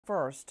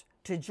First,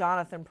 to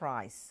Jonathan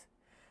Price.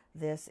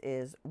 This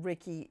is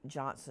Ricky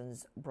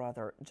Johnson's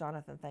brother.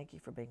 Jonathan, thank you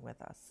for being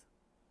with us.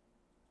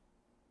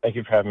 Thank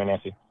you for having me,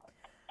 Nancy.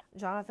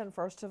 Jonathan,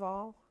 first of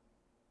all,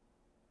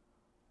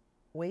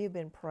 we have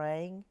been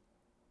praying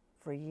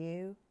for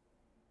you,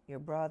 your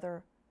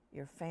brother,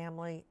 your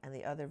family, and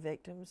the other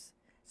victims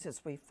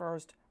since we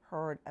first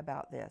heard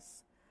about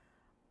this.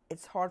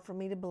 It's hard for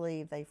me to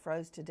believe they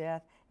froze to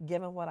death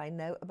given what I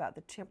know about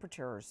the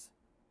temperatures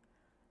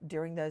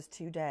during those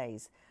 2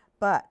 days.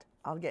 But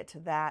I'll get to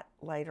that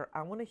later.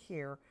 I want to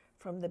hear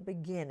from the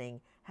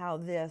beginning how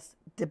this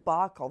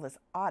debacle, this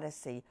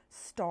odyssey,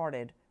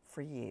 started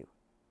for you.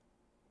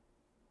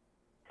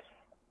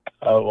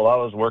 Well, I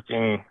was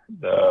working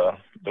the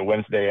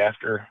Wednesday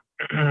after,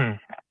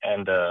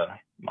 and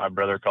my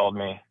brother called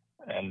me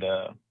and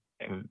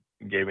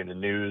gave me the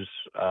news.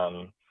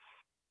 And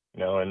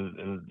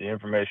the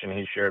information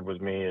he shared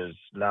with me is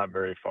not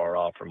very far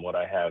off from what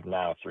I have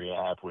now,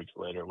 3.5 weeks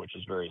later, which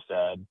is very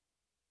sad.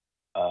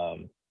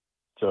 Um,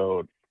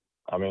 so,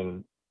 I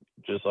mean,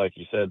 just like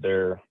you said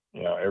there,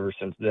 ever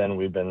since then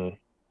we've been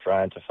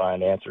trying to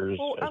find answers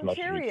Well, as I'm much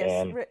as we curious,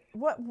 can.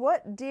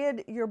 what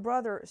did your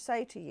brother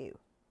say to you?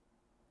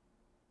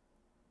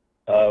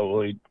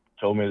 Well, he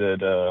told me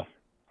that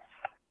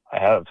I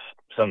have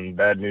some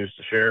bad news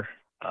to share,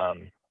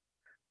 um,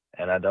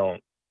 and I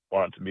don't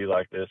want it to be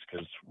like this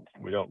because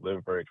we don't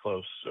live very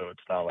close. So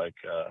it's not like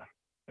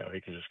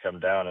he could just come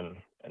down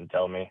and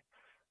tell me,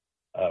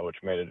 which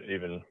made it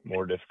even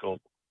more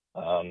difficult.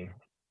 Um,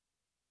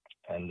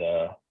 and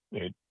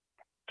he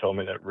told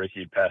me that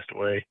Ricky passed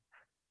away,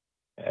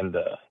 and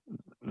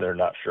they're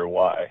not sure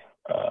why.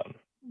 Um,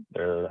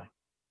 they're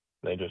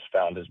they just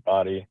found his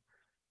body.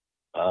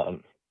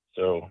 Um,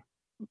 so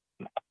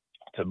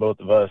to both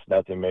of us,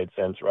 nothing made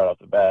sense right off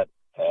the bat.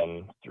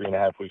 And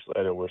 3.5 weeks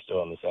later, we're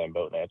still in the same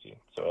boat, Nancy.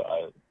 So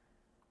I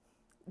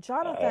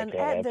Jonathan, can't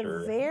at the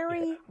answer.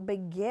 very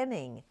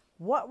beginning,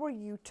 what were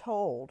you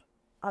told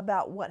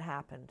about what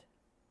happened?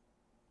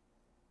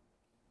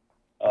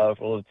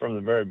 Well, from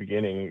the very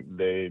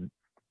beginning,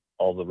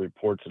 all the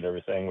reports and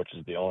everything, which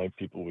is the only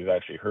people we've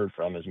actually heard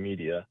from is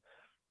media.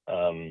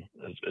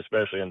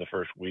 Especially in the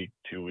first week,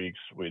 2 weeks,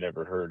 we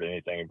never heard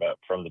anything about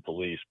from the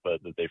police,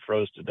 but that they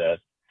froze to death.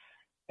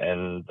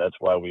 And that's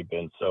why we've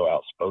been so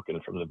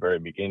outspoken from the very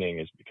beginning,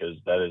 is because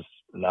that is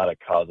not a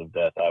cause of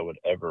death I would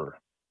ever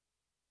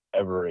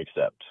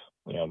accept.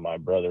 My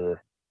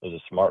brother is a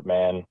smart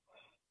man.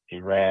 He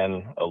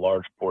ran a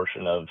large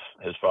portion of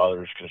his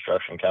father's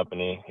construction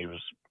company. He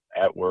was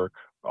at work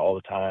all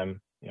the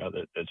time.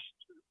 That it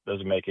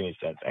doesn't make any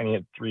sense. And he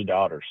had 3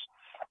 daughters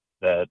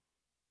that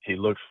he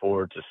looked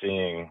forward to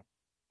seeing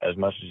as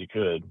much as he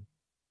could.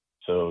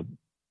 So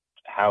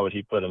how would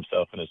he put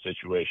himself in a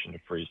situation to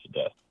freeze to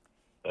death?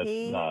 That's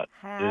He not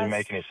Didn't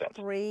make has any sense.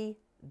 3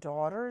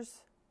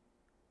 daughters.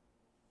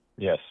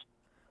 Yes.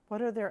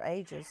 What are their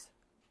ages?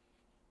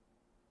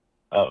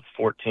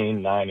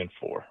 14, 9, and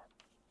 4.